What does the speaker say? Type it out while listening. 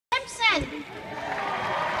again.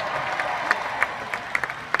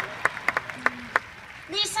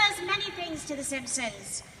 Lisa's many things to The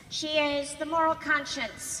Simpsons. She is the moral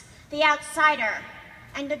conscience, the outsider,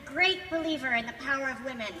 and a great believer in the power of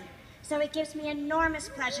women. So it gives me enormous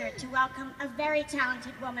pleasure to welcome a very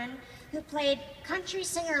talented woman who played country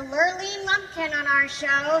singer Lurleen Lumpkin on our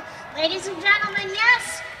show. Ladies and gentlemen,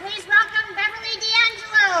 yes, please welcome Beverly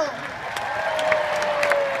D'Angelo.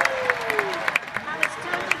 I was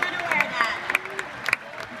totally going to wear that.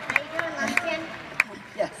 How you doing, Lumpkin?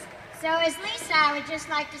 Yes. So as Lisa, I would just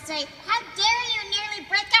like to say, how dare you nearly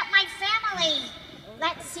break up my family?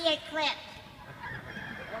 Let's see a clip.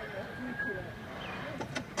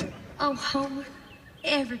 Oh, Homer,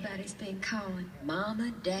 everybody's been calling.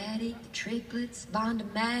 Mama, Daddy, the triplets,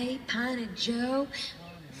 Vonda Mae, Piney Joe,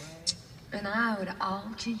 and I owe it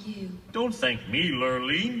all to you. Don't thank me,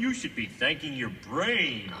 Lurleen. You should be thanking your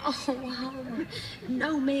brain. Oh, Homer,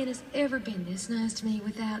 no man has ever been this nice to me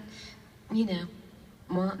without, you know,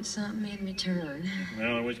 wanting something in return.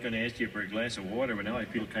 Well, I was going to ask you for a glass of water, but now I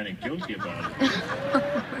feel kind of guilty about it.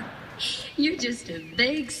 Homer, you're just a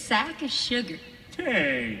big sack of sugar.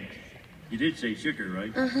 Hey, you did say sugar,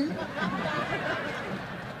 right? Uh-huh.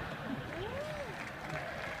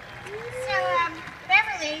 So,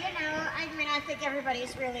 Beverly, you know, I mean, I think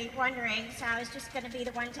everybody's really wondering, so I was just going to be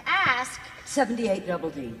the one to ask. 78 double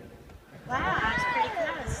D. Wow, that's pretty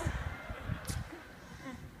close.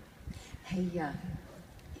 Hey,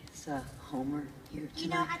 is Homer here tonight? You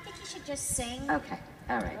know, I think you should just sing. Okay,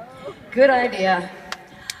 all right. Good idea.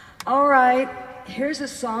 All right, here's a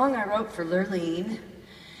song I wrote for Lurleen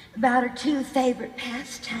about her two favorite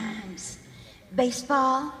pastimes,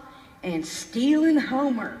 baseball and stealing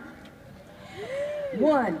Homer.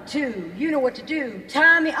 1, 2, you know what to do.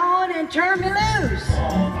 Tie me on and turn me loose.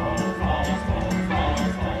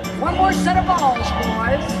 One more set of balls,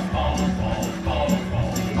 boys.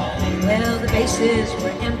 Well, the bases were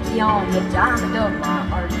empty on the diamond of my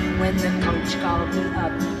heart when the coach called me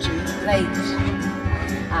up to the plate.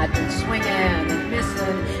 I'd been swinging and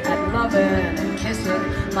missing and loving and kissing.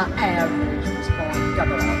 My average was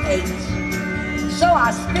 .8. So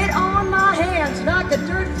I spit on my hands, knocked the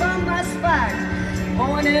dirt from my spine,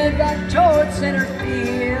 pointed right toward center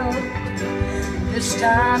field. This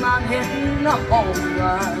time I'm hitting the home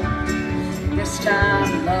run. This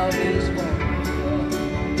time love is won.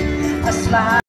 A slide.